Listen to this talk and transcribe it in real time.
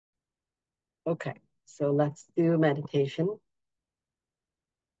Okay, so let's do meditation.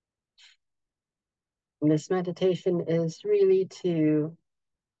 And this meditation is really to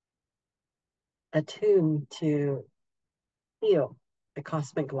attune to feel the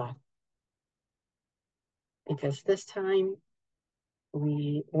cosmic love. Because this time,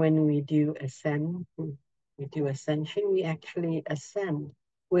 when we do ascension, we actually ascend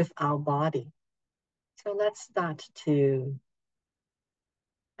with our body. So let's start to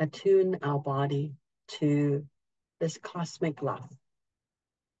attune our body to this cosmic love.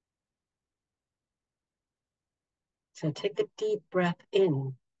 So take a deep breath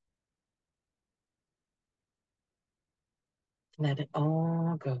in. Let it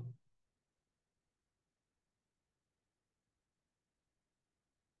all go.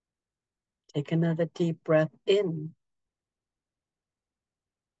 Take another deep breath in.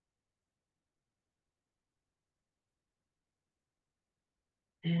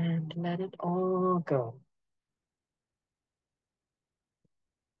 And let it all go.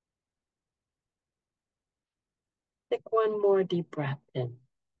 Take one more deep breath in.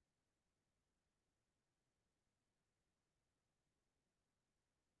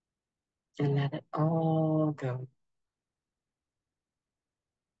 And let it all go.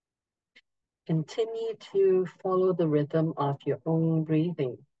 Continue to follow the rhythm of your own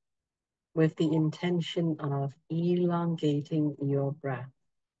breathing with the intention of elongating your breath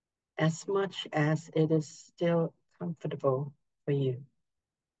as much as it is still comfortable for you.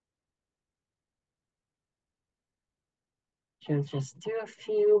 So just do a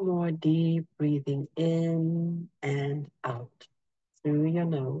few more deep breathing in and out through your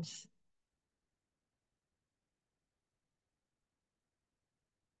nose.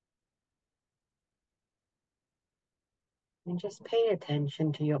 And just pay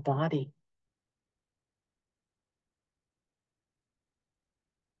attention to your body.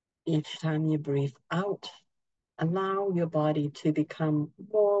 Each time you breathe out, allow your body to become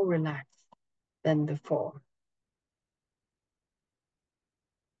more relaxed than before.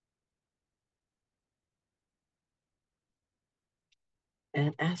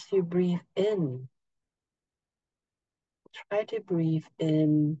 And as you breathe in, try to breathe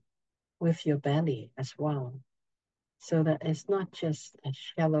in with your belly as well, so that it's not just a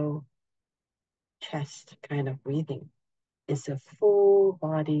shallow chest kind of breathing. It's a full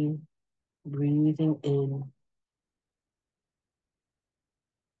body breathing in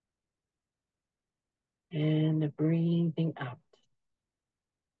and breathing out.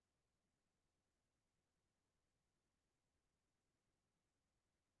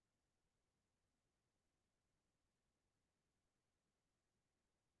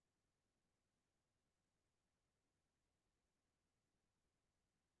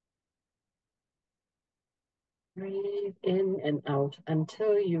 Breathe in and out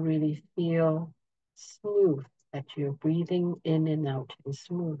until you really feel smooth, that you're breathing in and out is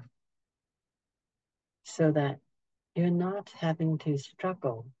smooth, so that you're not having to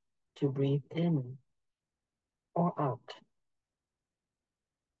struggle to breathe in or out.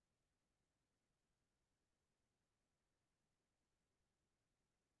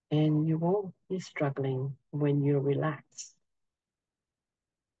 And you won't be struggling when you're relaxed.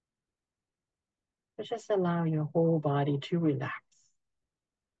 But just allow your whole body to relax,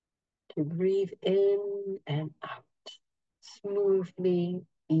 to breathe in and out smoothly,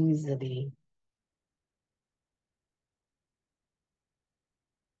 easily.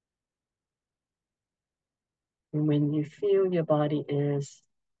 And when you feel your body is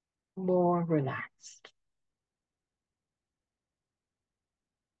more relaxed,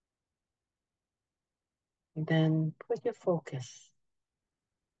 then put your focus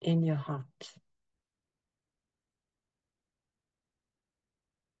in your heart.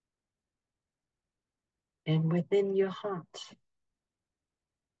 And within your heart,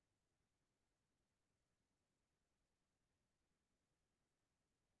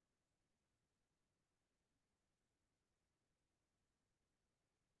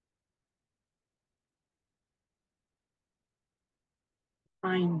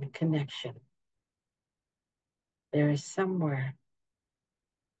 find connection. There is somewhere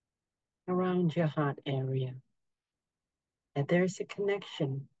around your heart area that there's a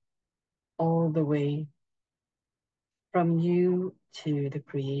connection all the way from you to the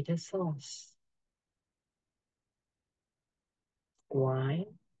Creator Source. Why?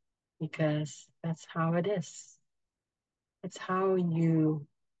 Because that's how it is. It's how you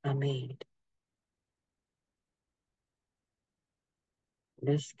are made.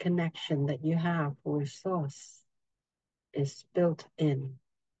 This connection that you have with Source is built in.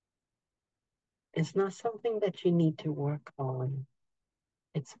 It's not something that you need to work on.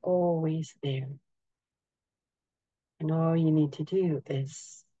 It's always there. And all you need to do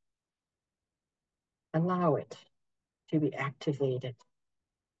is allow it to be activated.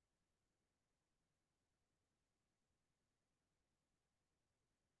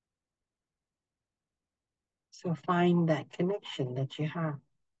 So find that connection that you have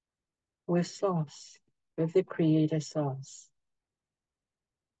with Source, with the Creator Source.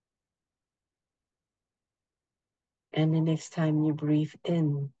 And the next time you breathe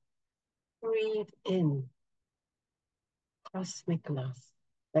in cosmic love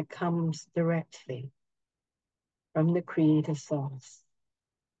that comes directly from the Creator Source.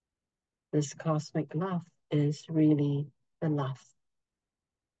 This cosmic love is really the love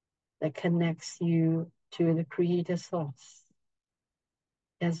that connects you to the Creator Source.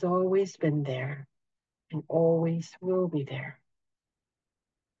 It has always been there and always will be there.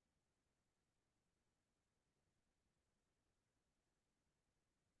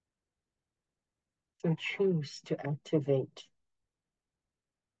 So choose to activate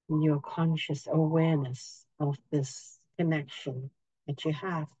your conscious awareness of this connection that you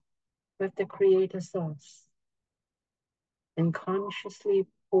have with the Creator Source and consciously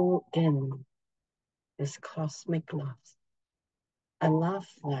pull in this cosmic love, a love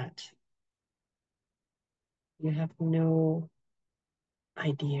that you have no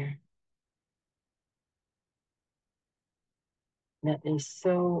idea, that is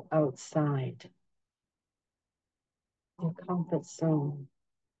so outside your comfort zone,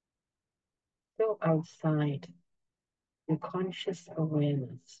 so outside your conscious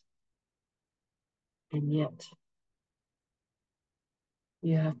awareness, and yet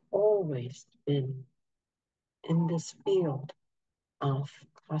you have always been in this field of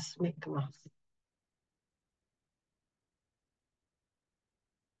cosmic love.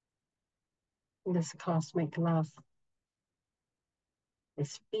 This cosmic love,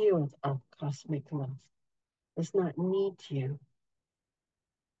 this field of cosmic love, does not need you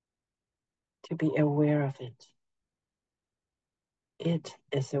to be aware of it. It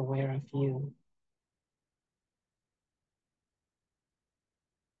is aware of you.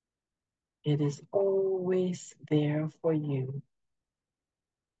 It is always there for you.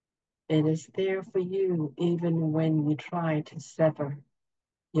 It is there for you even when you try to sever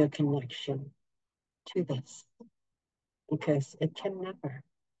your connection to this, because it can never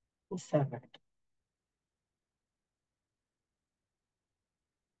be severed.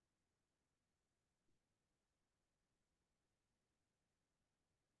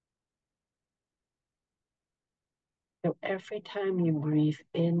 So every time you breathe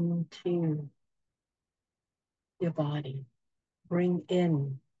into your body, bring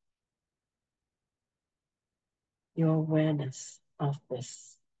in your awareness of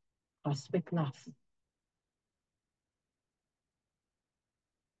this cosmic love.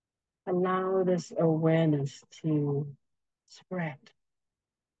 Allow this awareness to spread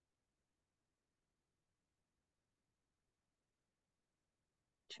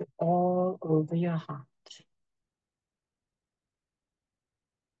to all over your heart.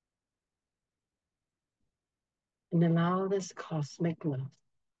 And allow this cosmic love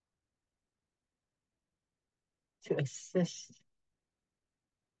to assist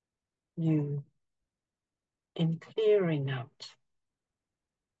you in clearing out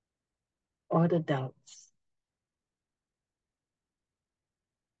all the doubts,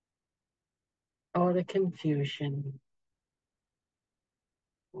 all the confusion,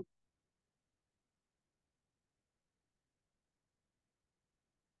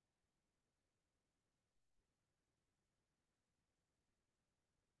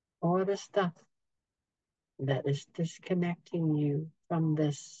 all the stuff that is disconnecting you from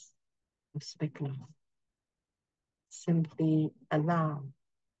this cosmic love. Simply allow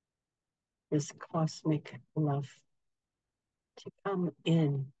this cosmic love to come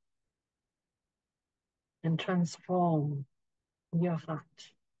in and transform your heart,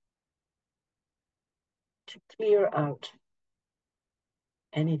 to clear out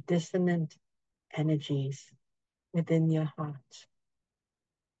any dissonant energies within your heart.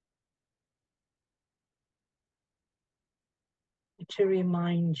 To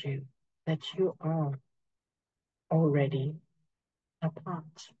remind you that you are already a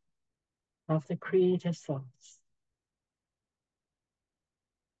part of the Creator Source.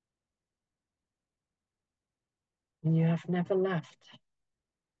 And you have never left.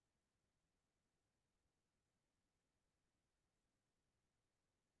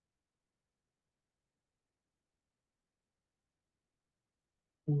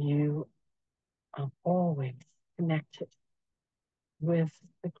 You are always connected with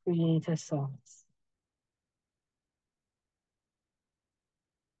the Creator Source.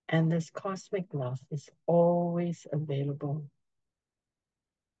 And this cosmic love is always available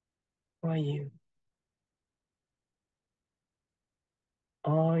for you.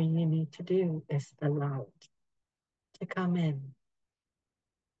 All you need to do is allow it to come in.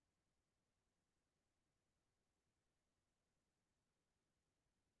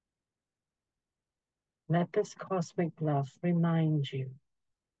 Let this cosmic love remind you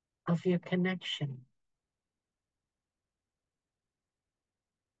of your connection,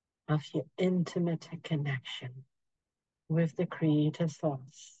 of your intimate connection with the Creator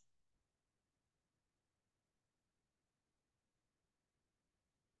Source.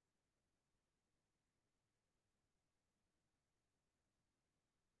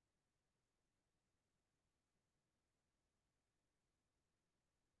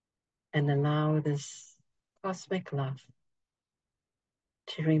 And allow this cosmic love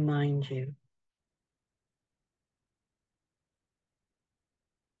to remind you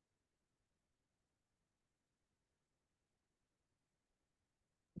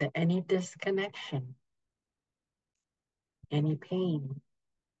that any disconnection, any pain,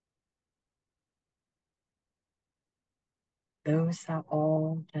 those are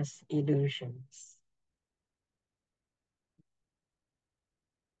all just illusions.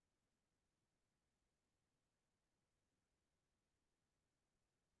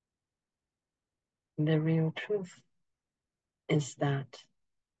 The real truth is that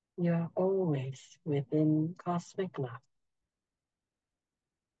you are always within cosmic love.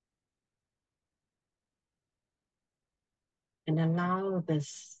 And allow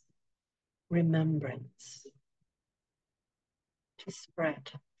this remembrance to spread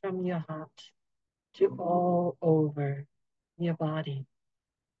from your heart to all over your body.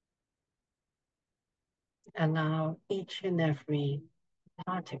 Allow each and every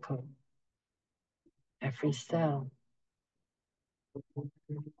particle, every cell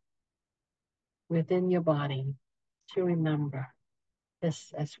within your body to remember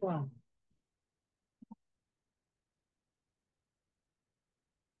this as well.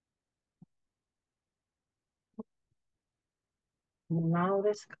 Allow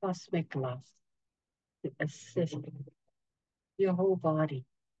this cosmic love to assist your whole body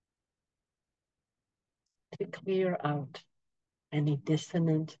to clear out any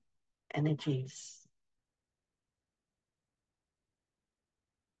dissonant energies.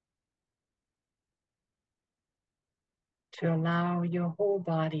 To allow your whole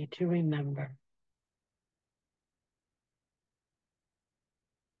body to remember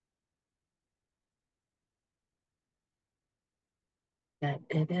that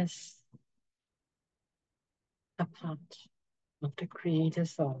it is a part of the Creator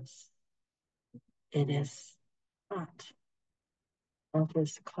Source. It is part of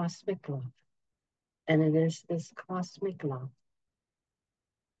this cosmic love. And it is this cosmic love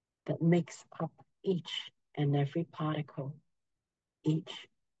that makes up each and every particle, each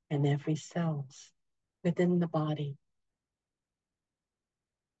and every cells within the body.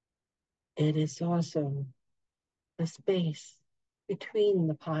 It is also the space between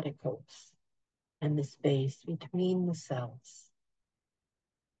the particles and the space between the cells.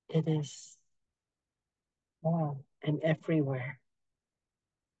 It is all and everywhere.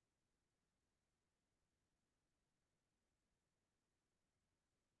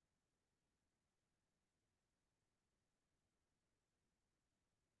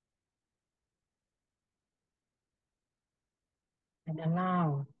 And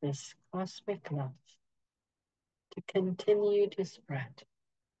allow this cosmic love to continue to spread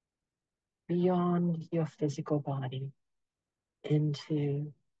beyond your physical body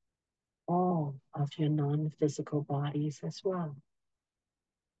into all of your non-physical bodies as well.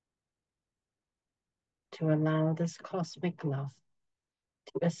 To allow this cosmic love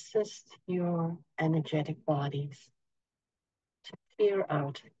to assist your energetic bodies to clear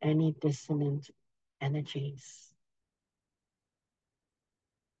out any dissonant energies,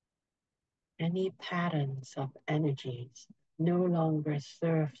 any patterns of energies no longer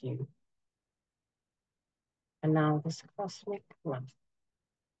serve you. Allow this cosmic love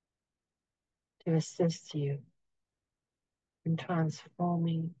to assist you in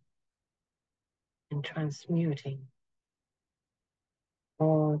transforming and transmuting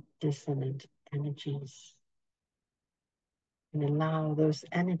all dissonant energies, and allow those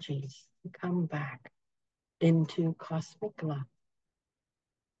energies to come back into cosmic love.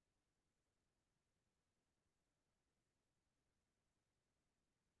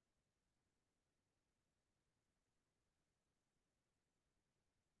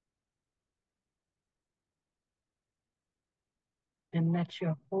 And let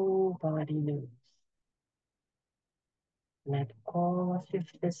your whole body know Let all of your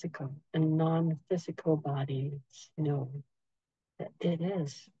physical and non-physical bodies know that it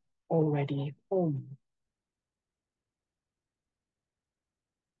is already home.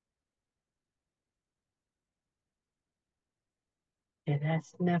 It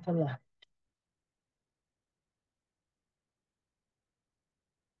has never left.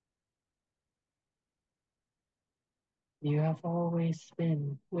 You have always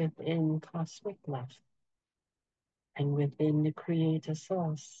been within cosmic love and within the Creator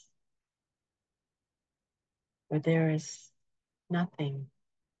Source, where there is nothing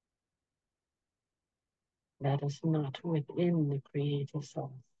that is not within the Creator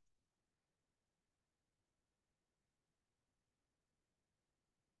Source.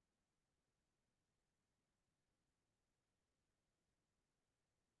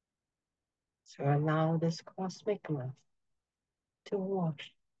 So allow this cosmic love to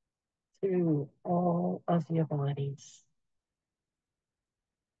wash through all of your bodies.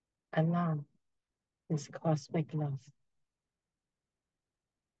 Allow this cosmic love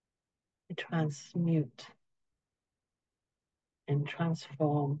to transmute and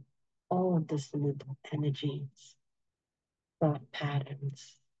transform all dissonant energies, thought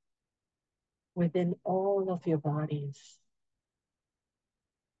patterns within all of your bodies,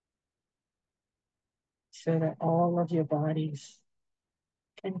 so that all of your bodies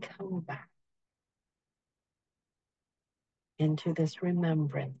can come back into this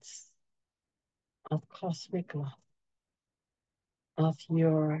remembrance of cosmic love, of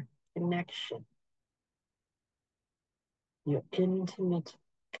your connection, your intimate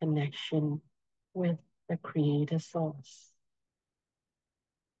connection with the Creator Source.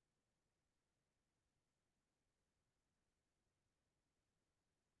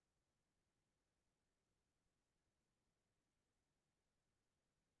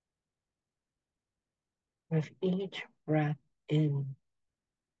 With each breath in,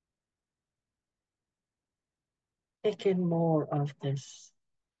 take in more of this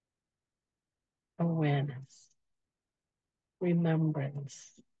awareness,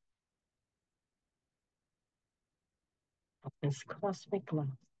 remembrance of this cosmic love.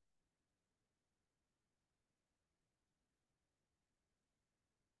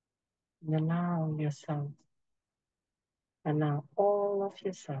 And allow yourself, allow all of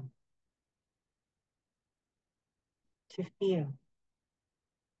yourself to feel,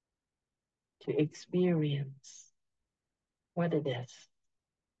 to experience what it is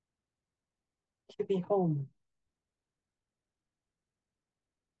to be home,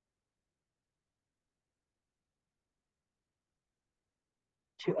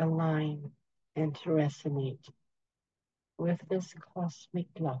 to align and to resonate with this cosmic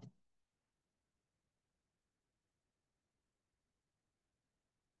love.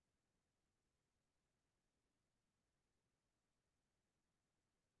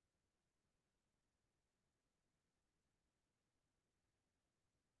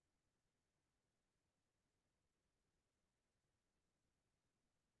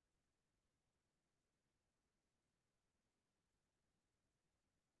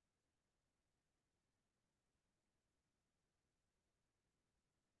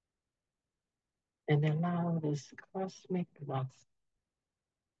 And allow this cosmic love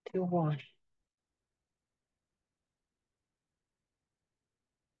to wash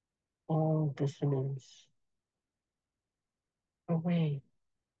all dissonance away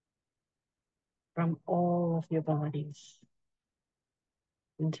from all of your bodies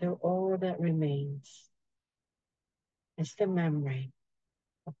until all that remains is the memory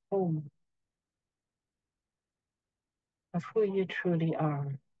of home, of who you truly are,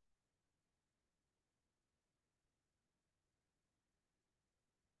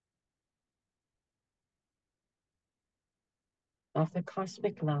 of the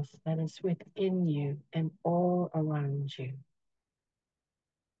cosmic love that is within you and all around you.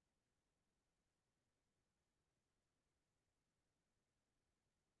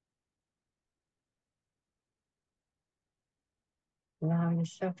 Allow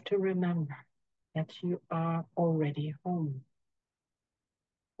yourself to remember that you are already home,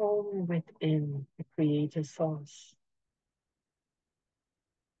 home within the Creator Source.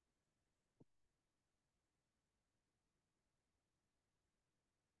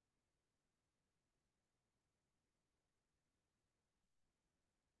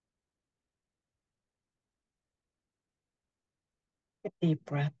 A deep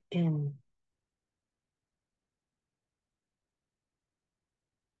breath in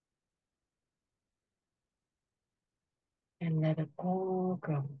and let it all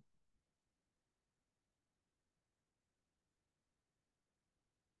go.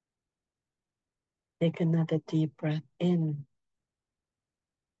 Take another deep breath in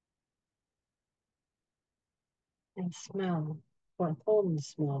and smell what home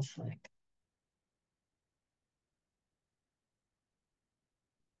smells like.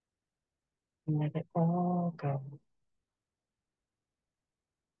 And let it all go.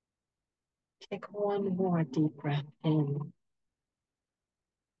 Take one more deep breath in.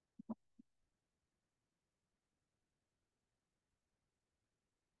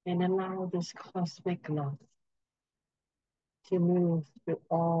 And allow this cosmic love to move through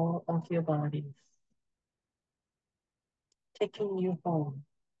all of your bodies, taking you home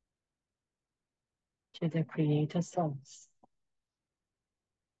to the Creator Source.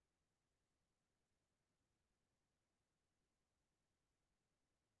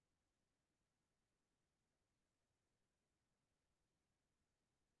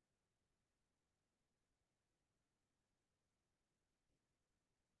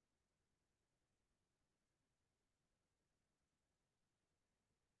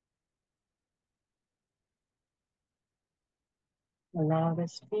 Allow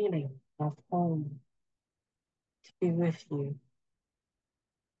this feeling of home to be with you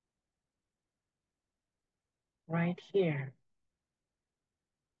right here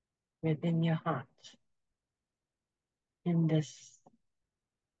within your heart in this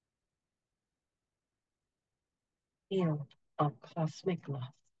field of cosmic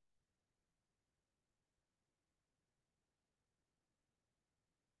love.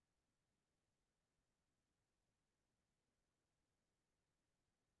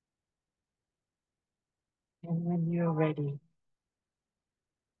 And when you're ready,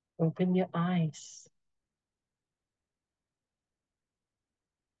 open your eyes.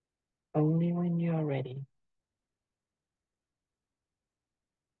 Only when you're ready.